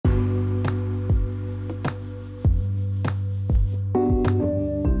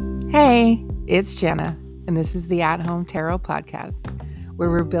Hey, it's Jenna, and this is the At Home Tarot Podcast, where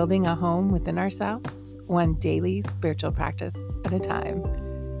we're building a home within ourselves, one daily spiritual practice at a time.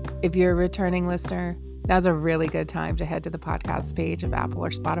 If you're a returning listener, now's a really good time to head to the podcast page of Apple or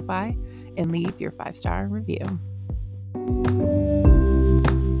Spotify and leave your 5-star review.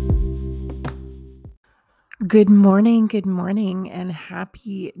 Good morning, and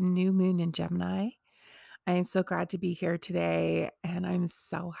happy new moon in Gemini. I am so glad to be here today, and I'm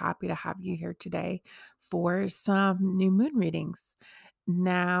so happy to have you here today for some new moon readings.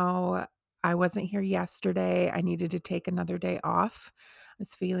 Now, I wasn't here yesterday. I needed to take another day off. I was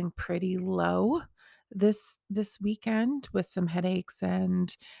feeling pretty low this weekend with some headaches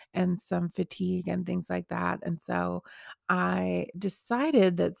and some fatigue and things like that. And so I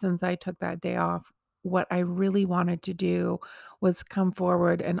decided that since I took that day off, what I really wanted to do was come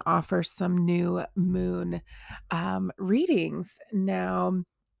forward and offer some new moon readings. Now,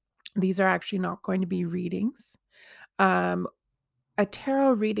 these are actually not going to be readings. Um, a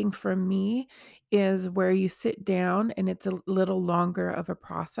tarot reading for me is where you sit down and it's a little longer of a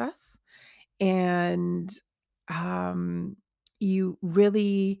process. And um, you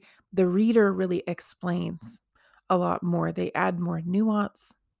really, the reader really explains a lot more. They add more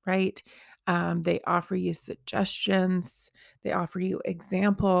nuance, right? They offer you suggestions, they offer you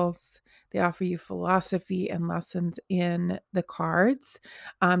examples, they offer you philosophy and lessons in the cards,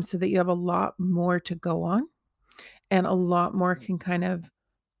 so that you have a lot more to go on and a lot more can kind of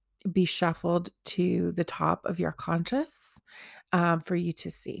be shuffled to the top of your conscious for you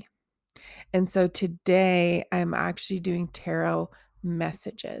to see. And so today I'm actually doing tarot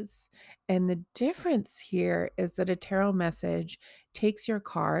messages. And the difference here is that a tarot message takes your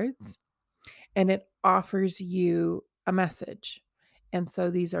cards and it offers you a message. And so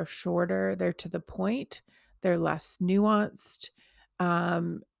these are shorter, they're to the point, they're less nuanced.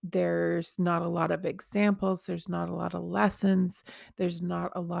 There's not a lot of examples, there's not a lot of lessons, there's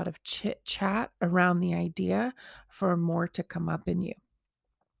not a lot of chit chat around the idea for more to come up in you.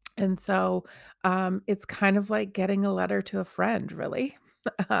 And so, it's kind of like getting a letter to a friend, really.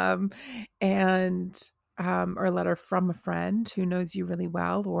 Um, and or a letter from a friend who knows you really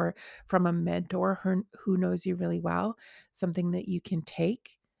well, or from a mentor who knows you really well, something that you can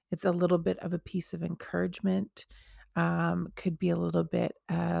take. It's a little bit of a piece of encouragement, could be a little bit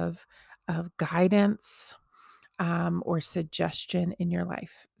of guidance, or suggestion in your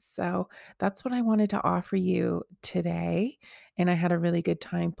life. So that's what I wanted to offer you today. And I had a really good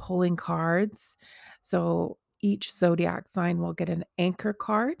time pulling cards. So each zodiac sign will get an anchor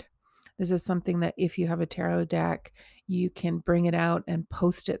card. This is something that if you have a tarot deck, you can bring it out and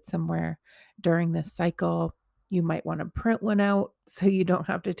post it somewhere during this cycle. You might want to print one out so you don't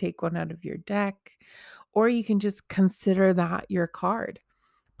have to take one out of your deck, or you can just consider that your card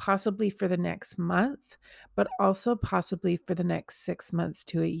possibly for the next month, but also possibly for the next 6 months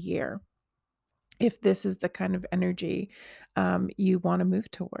to a year, if this is the kind of energy you want to move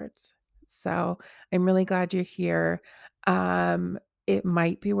towards. So I'm really glad you're here. It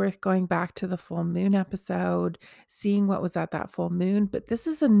might be worth going back to the full moon episode, seeing what was at that full moon, but this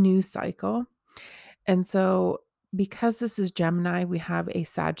is a new cycle. And so, because this is Gemini, we have a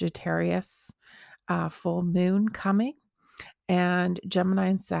Sagittarius full moon coming. And Gemini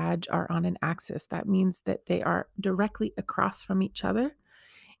and Sag are on an axis. That means that they are directly across from each other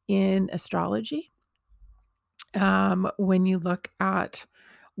in astrology. When you look at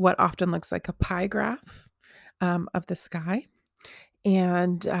what often looks like a pie graph of the sky,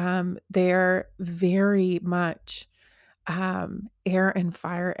 and they're very much air and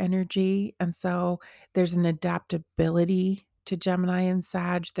fire energy. And so there's an adaptability to Gemini and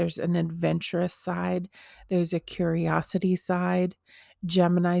Sag. There's an adventurous side, there's a curiosity side.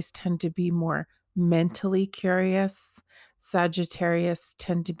 Geminis tend to be more mentally curious. Sagittarius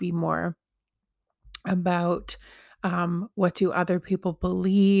tend to be more about what do other people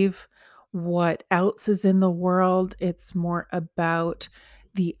believe, what else is in the world. It's more about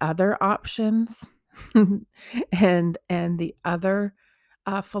the other options and the other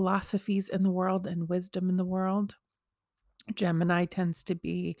philosophies in the world and wisdom in the world. Gemini tends to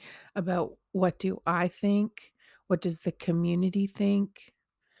be about what do I think, what does the community think,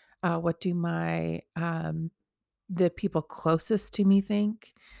 what do my the people closest to me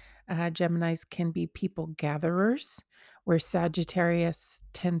think. Geminis can be people gatherers, where Sagittarius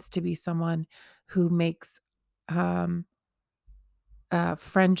tends to be someone who makes um,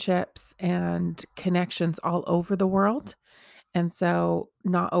 friendships and connections all over the world. And so,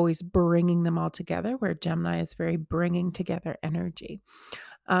 not always bringing them all together, where Gemini is very bringing together energy.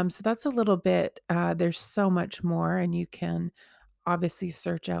 So, that's a little bit, there's so much more, and you can obviously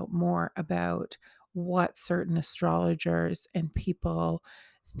search out more about what certain astrologers and people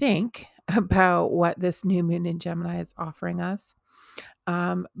think about what this new moon in Gemini is offering us.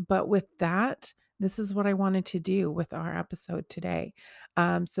 But with that, this is what I wanted to do with our episode today.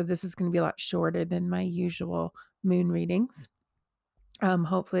 So this is going to be a lot shorter than my usual moon readings.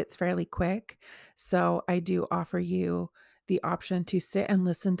 Hopefully, it's fairly quick. So I do offer you the option to sit and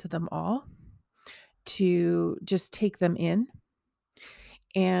listen to them all, to just take them in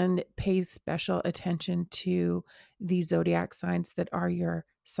and pay special attention to the zodiac signs that are your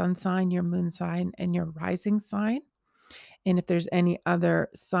sun sign, your moon sign, and your rising sign. And if there's any other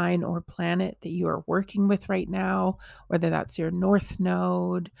sign or planet that you are working with right now, whether that's your North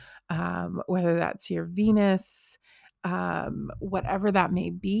Node, whether that's your Venus, whatever that may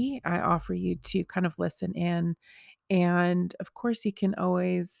be, I offer you to kind of listen in. And of course, you can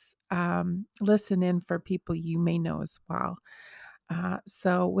always listen in for people you may know as well.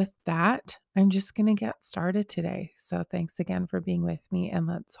 So, with that, I'm just going to get started today. So, thanks again for being with me, and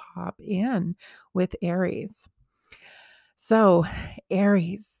let's hop in with Aries. So,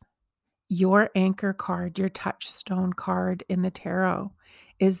 Aries, your anchor card, your touchstone card in the tarot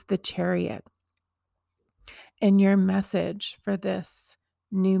is the Chariot. And your message for this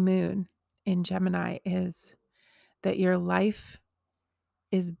new moon in Gemini is that your life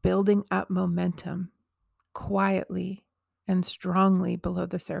is building up momentum quietly and strongly below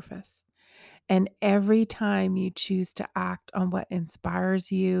the surface. And every time you choose to act on what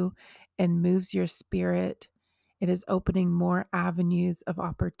inspires you and moves your spirit, it is opening more avenues of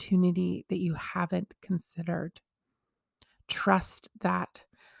opportunity that you haven't considered. Trust that,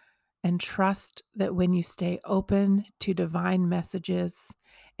 and trust that when you stay open to divine messages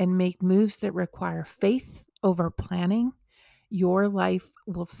and make moves that require faith over planning, your life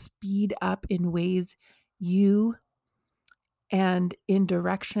will speed up in ways you and in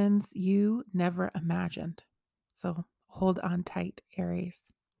directions you never imagined. So hold on tight, Aries.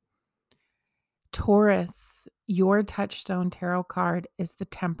 Taurus, your touchstone tarot card is the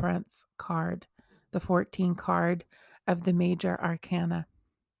Temperance card, the 14 card of the major arcana.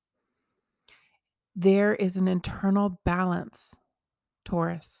 There is an internal balance,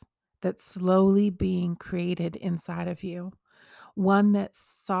 Taurus, that's slowly being created inside of you. One that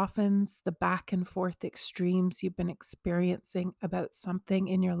softens the back and forth extremes you've been experiencing about something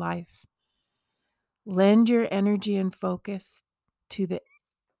in your life. Lend your energy and focus to the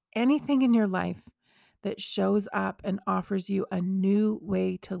anything in your life that shows up and offers you a new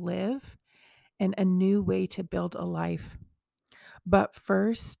way to live and a new way to build a life. But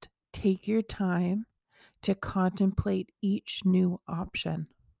first, take your time to contemplate each new option.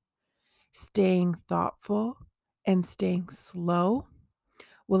 Staying thoughtful and staying slow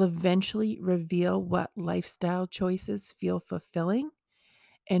will eventually reveal what lifestyle choices feel fulfilling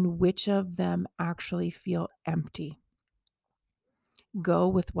and which of them actually feel empty. Go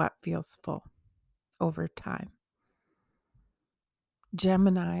with what feels full over time.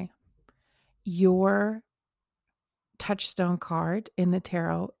 Gemini, your touchstone card in the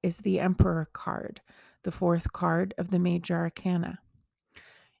tarot is the Emperor card, the fourth card of the major arcana.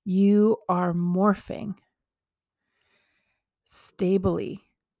 You are morphing stably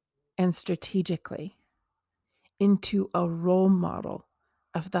and strategically into a role model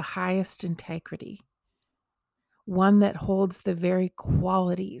of the highest integrity, one that holds the very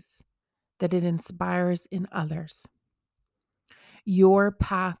qualities that it inspires in others. Your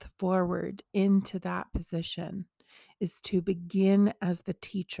path forward into that position is to begin as the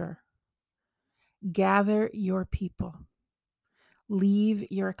teacher. Gather your people. Leave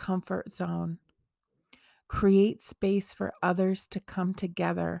your comfort zone. Create space for others to come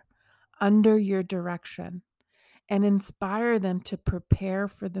together under your direction and inspire them to prepare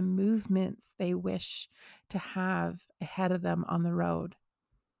for the movements they wish to have ahead of them on the road.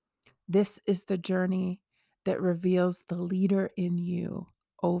 This is the journey that reveals the leader in you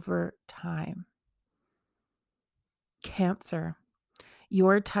over time. Cancer,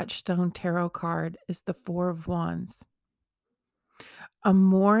 your touchstone tarot card is the Four of Wands. A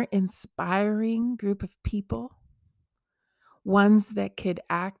more inspiring group of people, ones that could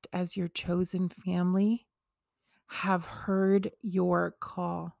act as your chosen family, have heard your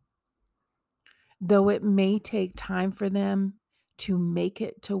call. Though it may take time for them to make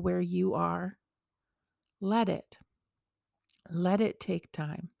it to where you are, let it. Let it take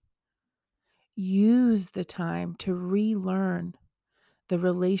time. Use the time to relearn the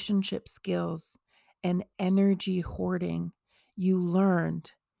relationship skills and energy hoarding you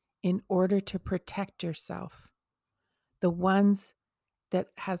learned in order to protect yourself, the ones that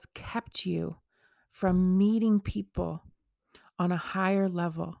has kept you from meeting people on a higher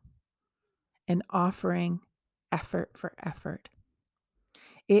level and offering effort for effort.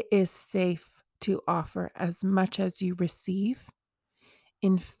 It is safe to offer as much as you receive.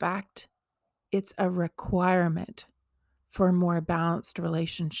 In fact, it's a requirement for more balanced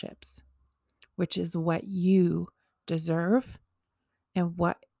relationships, which is what you deserve and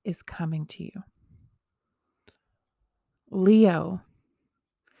what is coming to you. Leo,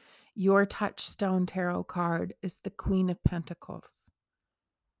 your touchstone tarot card is the Queen of Pentacles.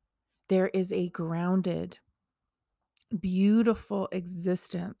 There is a grounded, beautiful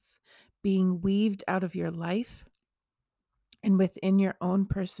existence being weaved out of your life and within your own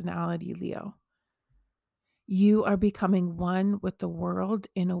personality, Leo. You are becoming one with the world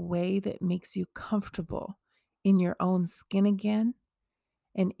in a way that makes you comfortable in your own skin again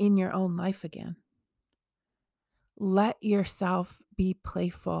and in your own life again. Let yourself be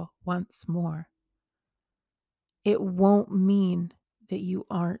playful once more. It won't mean that you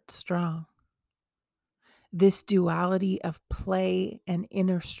aren't strong. This duality of play and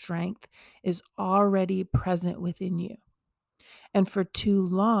inner strength is already present within you. And for too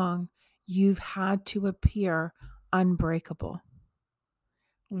long, you've had to appear unbreakable.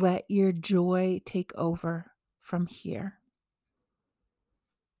 Let your joy take over from here.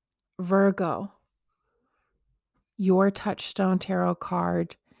 Virgo, your touchstone tarot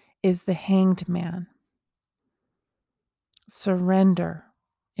card is the Hanged Man. Surrender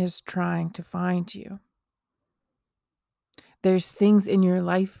is trying to find you. There's things in your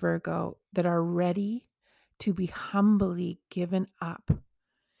life, Virgo, that are ready to be humbly given up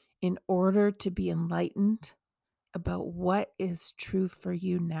in order to be enlightened about what is true for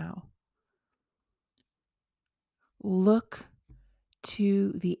you now. Look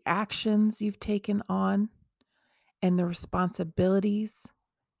to the actions you've taken on and the responsibilities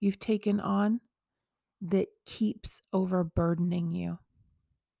you've taken on that keeps overburdening you.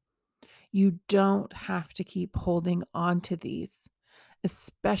 You don't have to keep holding on to these,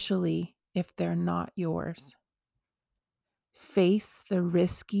 especially if they're not yours. Face the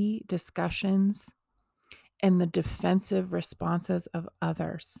risky discussions and the defensive responses of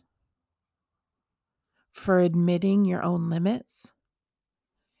others. For admitting your own limits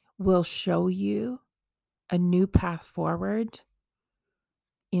will show you a new path forward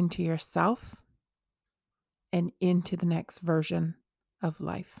into yourself and into the next version of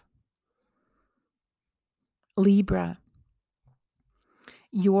life. Libra,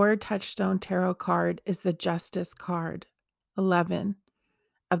 your touchstone tarot card is the Justice card, 11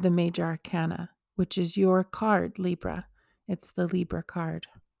 of the Major Arcana, which is your card, Libra. It's the Libra card.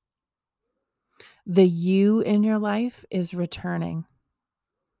 The you in your life is returning,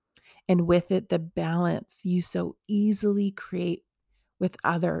 and with it, the balance you so easily create with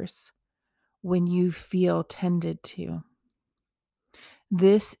others when you feel tended to.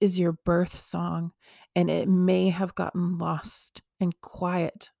 This is your birth song, and it may have gotten lost and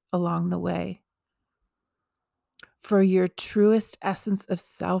quiet along the way. For your truest essence of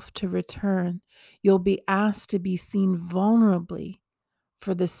self to return, you'll be asked to be seen vulnerably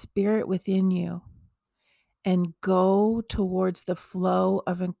for the spirit within you and go towards the flow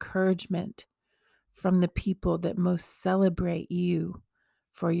of encouragement from the people that most celebrate you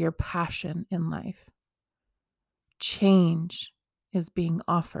for your passion in life. Change is being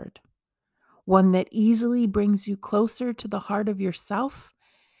offered, one that easily brings you closer to the heart of yourself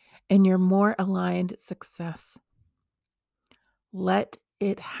and your more aligned success. Let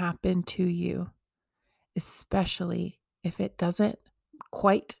it happen to you, especially if it doesn't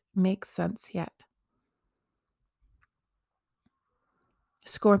quite make sense yet.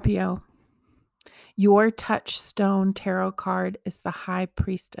 Scorpio, your touchstone tarot card is the High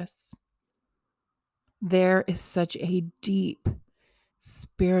Priestess. There is such a deep,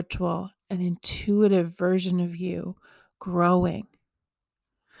 spiritual, and intuitive version of you growing,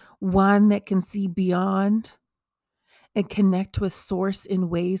 one that can see beyond and connect with Source in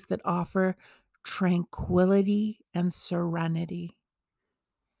ways that offer tranquility and serenity.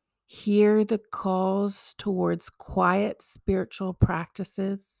 Hear the calls towards quiet spiritual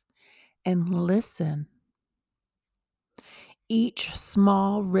practices and listen. Each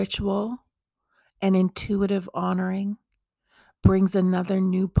small ritual and intuitive honoring brings another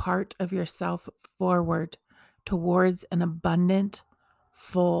new part of yourself forward towards an abundant,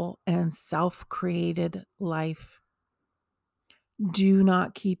 full, and self-created life. Do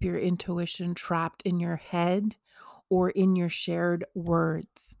not keep your intuition trapped in your head or in your shared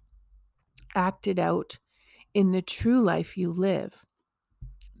words. Act it out in the true life you live,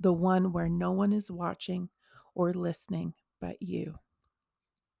 the one where no one is watching or listening but you.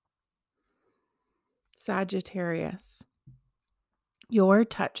 Sagittarius, Your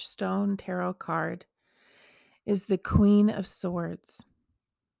touchstone tarot card is the Queen of Swords.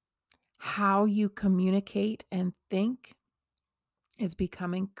 How you communicate and think is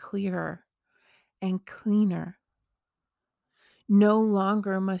becoming clearer and cleaner. No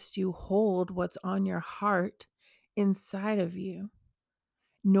longer must you hold what's on your heart inside of you,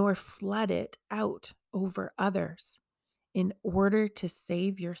 nor flood it out over others in order to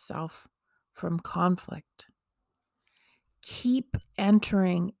save yourself from conflict. Keep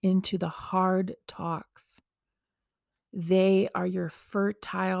entering into the hard talks. They are your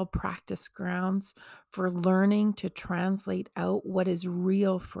fertile practice grounds for learning to translate out what is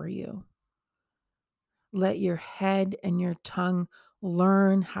real for you. Let your head and your tongue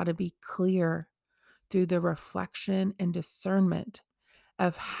learn how to be clear through the reflection and discernment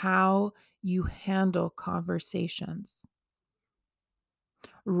of how you handle conversations.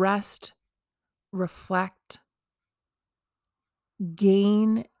 Rest, reflect,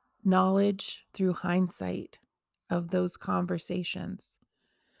 gain knowledge through hindsight of those conversations,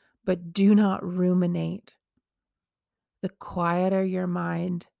 but do not ruminate. The quieter your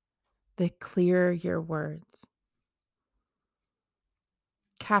mind, the clearer your words.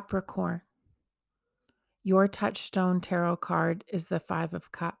 Capricorn, your touchstone tarot card is the Five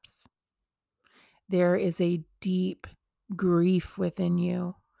of Cups. There is a deep grief within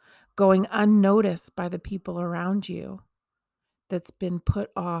you, going unnoticed by the people around you, that's been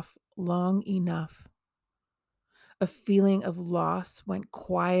put off long enough. A feeling of loss went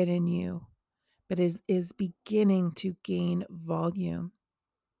quiet in you, but is beginning to gain volume.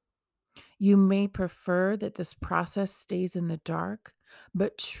 You may prefer that this process stays in the dark,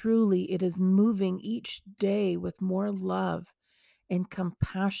 but truly it is moving each day with more love and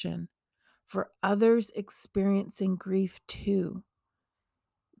compassion for others experiencing grief too.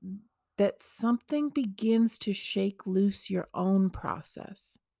 That something begins to shake loose your own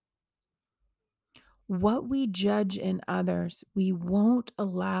process. What we judge in others, we won't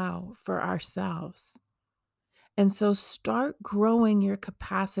allow for ourselves. And so start growing your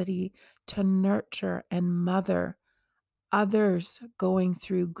capacity to nurture and mother others going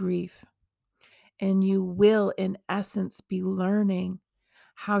through grief. And you will, in essence, be learning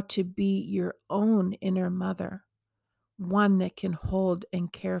how to be your own inner mother, one that can hold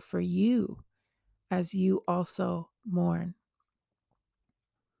and care for you as you also mourn.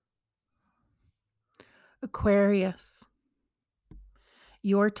 Aquarius,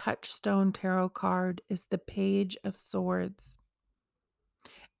 your touchstone tarot card is the Page of Swords.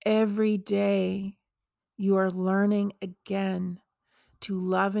 Every day you are learning again to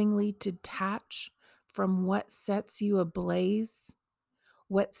lovingly detach from what sets you ablaze,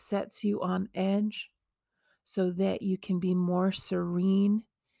 what sets you on edge, so that you can be more serene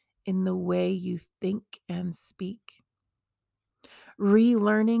in the way you think and speak.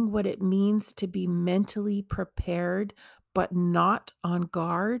 Relearning what it means to be mentally prepared but not on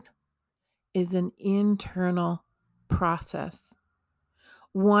guard is an internal process.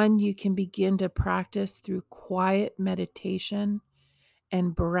 One you can begin to practice through quiet meditation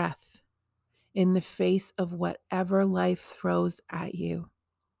and breath in the face of whatever life throws at you.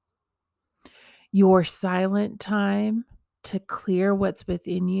 Your silent time to clear what's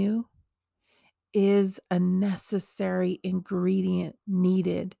within you is a necessary ingredient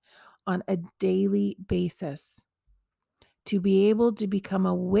needed on a daily basis to be able to become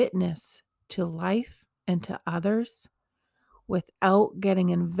a witness to life and to others without getting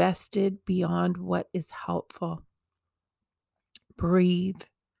invested beyond what is helpful. Breathe,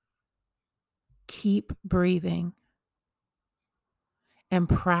 keep breathing, and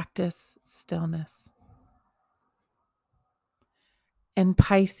practice stillness. And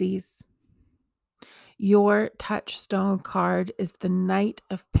Pisces, your touchstone card is the Knight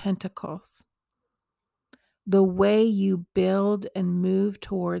of Pentacles. The way you build and move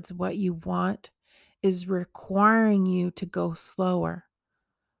towards what you want is requiring you to go slower,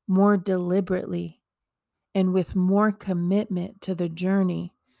 more deliberately, and with more commitment to the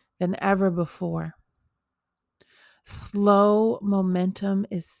journey than ever before. Slow momentum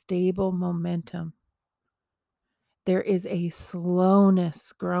is stable momentum. There is a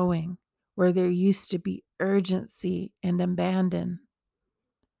slowness growing where there used to be urgency and abandon.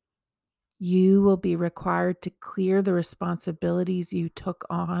 You will be required to clear the responsibilities you took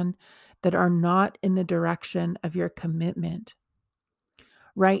on that are not in the direction of your commitment.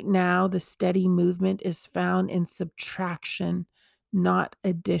 Right now, the steady movement is found in subtraction, not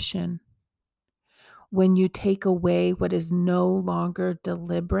addition. When you take away what is no longer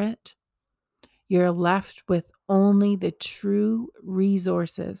deliberate, you're left with only the true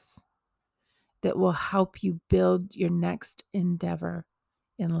resources that will help you build your next endeavor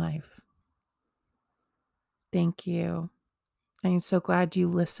in life. Thank you. I'm so glad you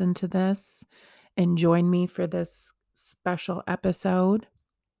listened to this and joined me for this special episode.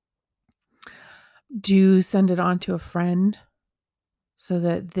 Do send it on to a friend so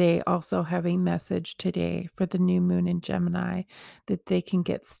that they also have a message today for the new moon in Gemini that they can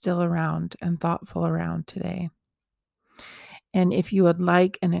get still around and thoughtful around today. And if you would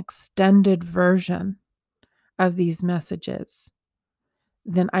like an extended version of these messages,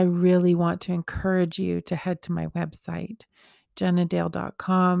 then I really want to encourage you to head to my website,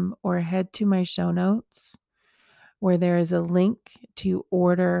 jennadale.com, or head to my show notes where there is a link to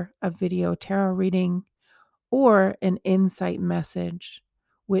order a video tarot reading or an insight message,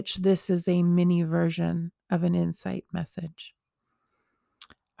 which this is a mini version of an insight message.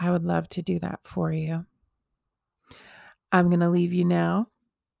 I would love to do that for you. I'm going to leave you now.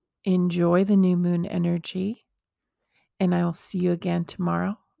 Enjoy the new moon energy, and I will see you again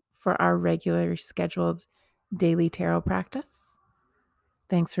tomorrow for our regularly scheduled daily tarot practice.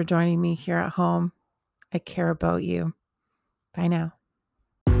 Thanks for joining me here at home. I care about you. Bye now.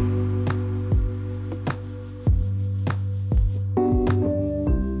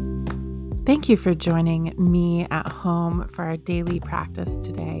 Thank you for joining me at home for our daily practice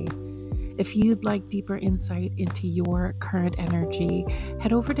today. If you'd like deeper insight into your current energy,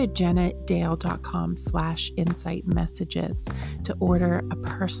 head over to jennadale.com/insight messages to order a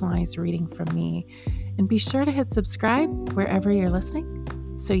personalized reading from me. And be sure to hit subscribe wherever you're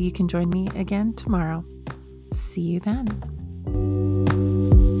listening so you can join me again tomorrow. See you then.